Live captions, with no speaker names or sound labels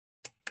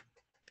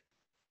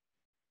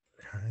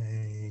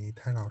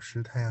太老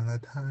师太阳的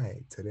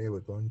太. Today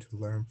we're going to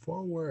learn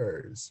 4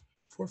 words,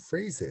 4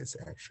 phrases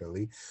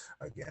actually.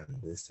 Again,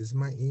 this is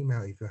my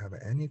email. If you have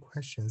any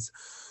questions,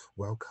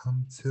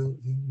 welcome to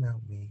email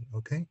me,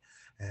 okay?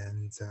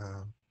 And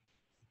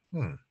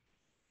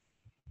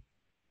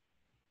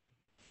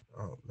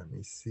let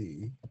me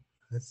see.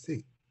 Let's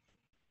see.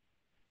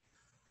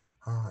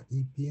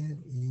 一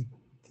边一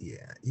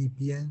点，一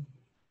边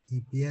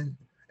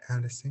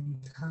at the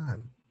same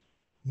time.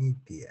 一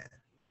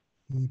点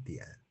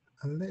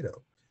a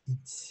little 一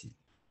起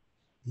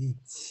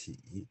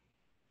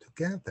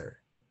together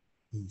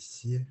一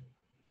些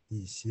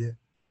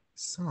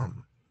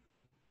some.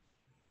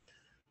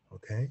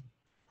 OK，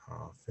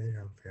 好，非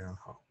常非常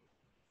好。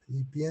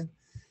一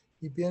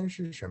边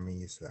是什么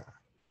意思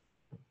啊？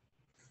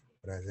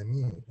 What does it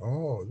mean?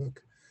 Oh,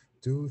 look,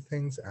 do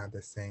things at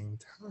the same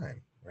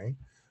time, right?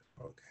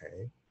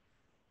 Okay,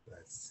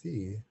 let's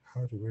see.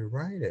 How do we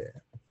write it?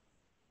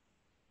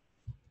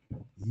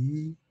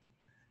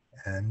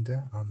 And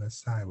on the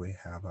side we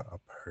have a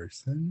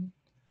person.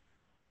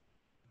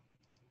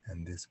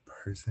 And this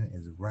person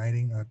is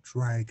riding a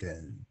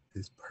dragon.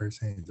 This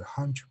person is a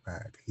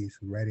hunchback. He's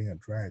riding a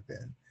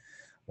dragon.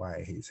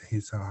 Why?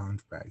 He's a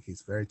hunchback.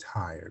 He's very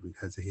tired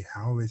because he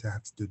always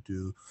has to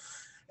do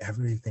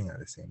everything at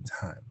the same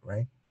time,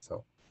 right?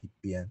 So 一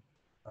边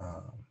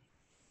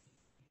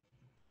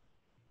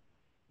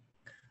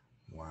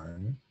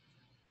one,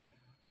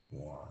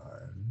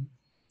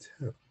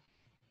 2,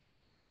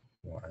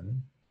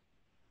 1,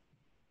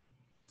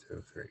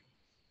 2, 3,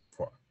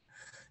 4.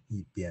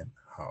 一边，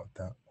好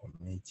的，我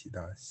们一起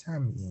到下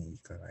面一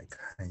个来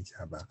看一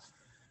下吧。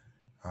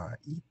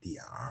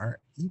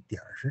一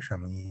点是什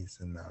么意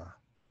思呢？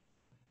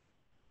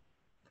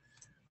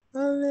 A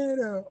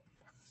little，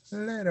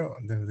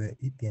 对不对？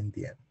一点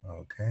点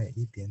 ，OK，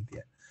 一点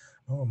点。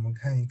然后我们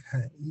看一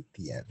看一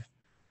点，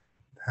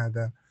它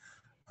的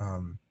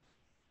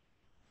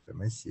怎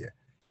么写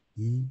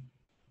？1、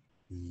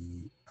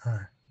2、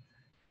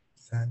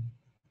3、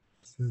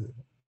4、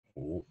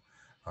5。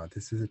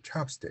This is a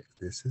chopstick.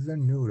 This is a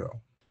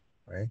noodle,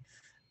 right?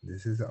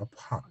 This is a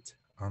pot.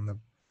 The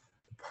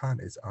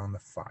pot is on the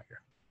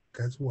fire.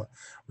 Guess what?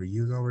 We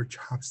use our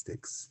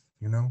chopsticks,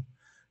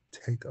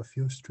 take a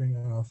few string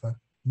of a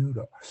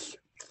noodle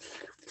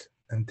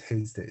and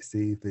taste it,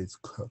 see if it's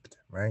cooked,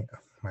 right?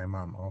 My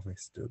mom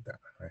always do that,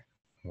 right?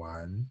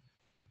 1,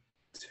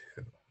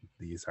 2.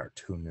 These are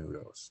 2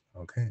 noodles.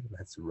 Okay,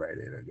 let's write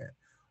it again.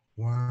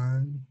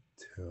 1,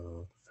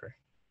 2, 3,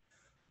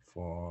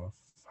 4,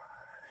 5,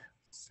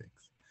 6,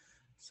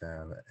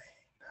 7, 8,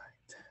 9,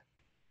 10.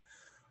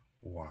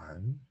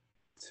 1,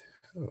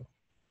 2,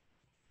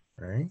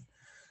 right?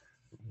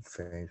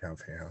 非常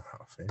非常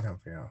好，非常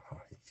非常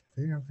好，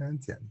非常非常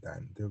简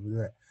单，对不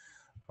对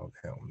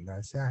 ？OK， 我们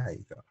到下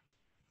一个。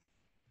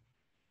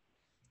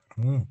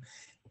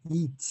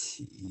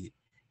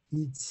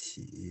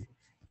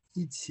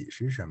一起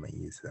是什么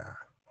意思啊？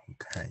我们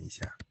看一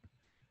下。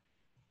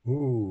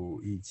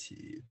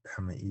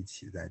他们一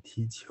起在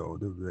踢球，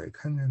对不对？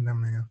看见他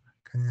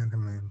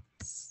们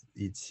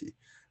一起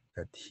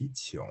在踢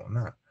球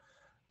呢。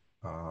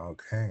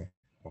OK，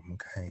 我们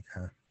看一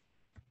看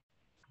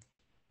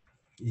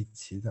一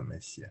起怎么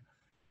写，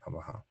好不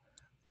好？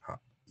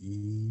好，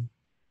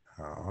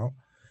好。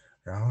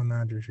然后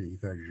呢，这是一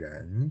个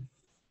人，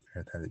这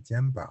是他的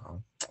肩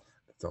膀，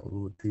走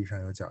路地上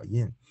有脚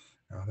印，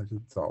然后他就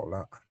走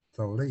了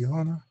以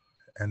后呢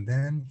 ，and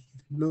then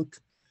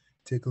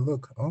take a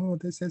look. Oh,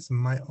 this is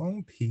my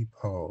own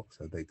people.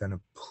 So they're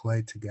gonna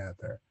play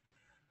together,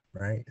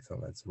 right? So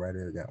let's write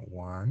it again.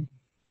 1,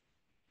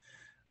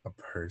 a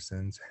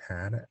person's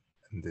head,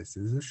 and this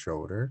is the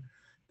shoulder.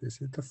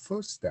 This is the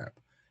footstep.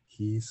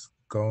 He's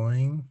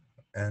going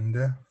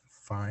and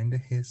find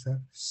his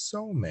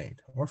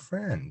soulmate or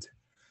friend,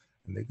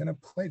 and they're gonna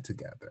play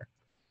together,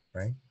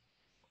 right?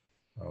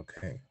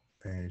 Okay,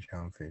 非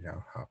常非常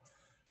好.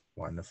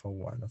 Wonderful,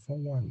 wonderful,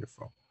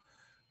 wonderful.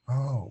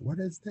 Oh, what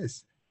is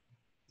this?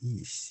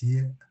 一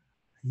些,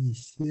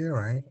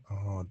 right?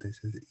 Oh,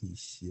 this is 一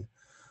些.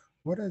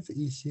 What does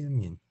一些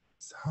mean?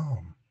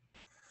 Some,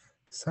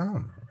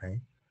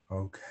 right?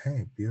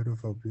 Okay,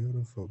 beautiful,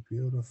 beautiful,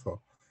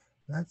 beautiful.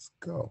 Let's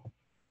go.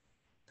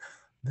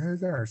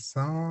 Those are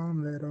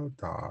some little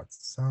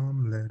dots,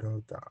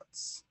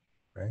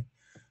 right?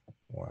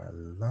 Oh, I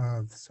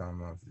love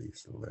some of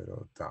these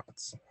little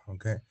dots.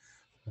 Okay,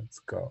 let's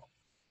go.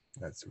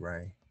 Let's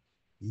write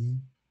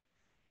一,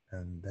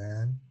 and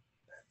then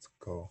let's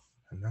go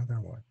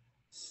another one.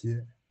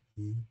 些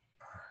 1,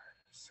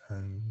 2,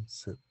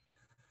 3,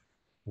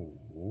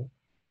 4,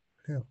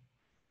 5,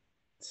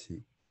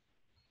 6, 7,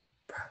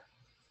 8.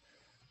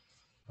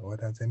 What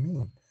does it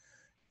mean?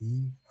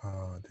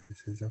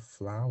 This is a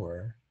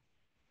flower,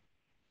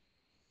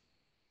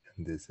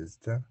 and this is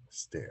the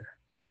stair.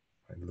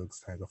 It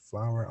looks like a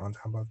flower on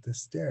top of the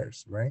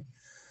stairs, right?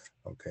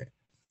 Okay,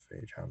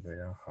 非常非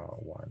常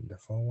好.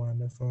 Wonderful,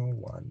 wonderful,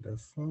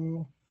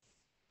 wonderful.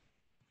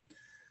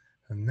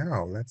 And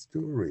now let's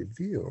do a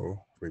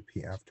review.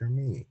 Repeat after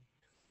me.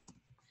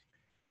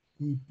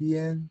 一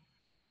边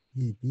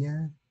一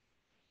边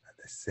at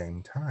the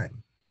same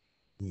time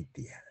一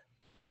点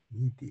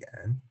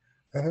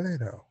a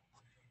little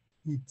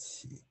一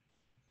起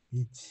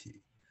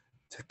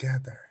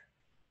together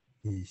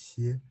一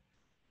些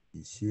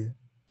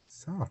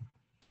some.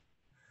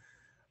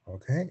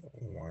 Okay,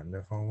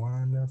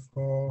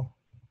 wonderful.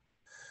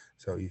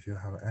 So if you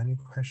have any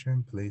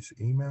question, please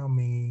email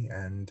me,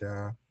 and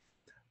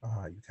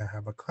you can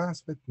have a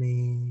class with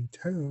me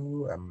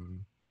too.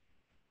 I'm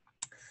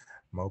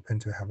open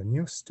to have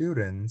new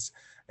students,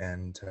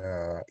 and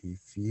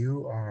if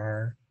you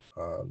are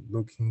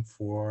looking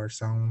for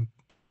someone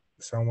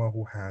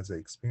who has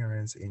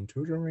experience in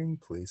tutoring,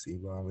 please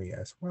email me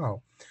as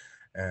well.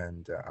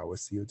 And I will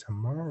see you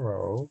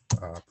tomorrow.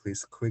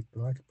 Please click the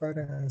like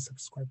button and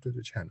subscribe to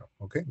the channel.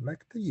 Okay,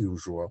 like the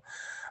usual.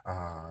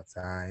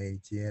 再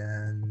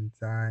见。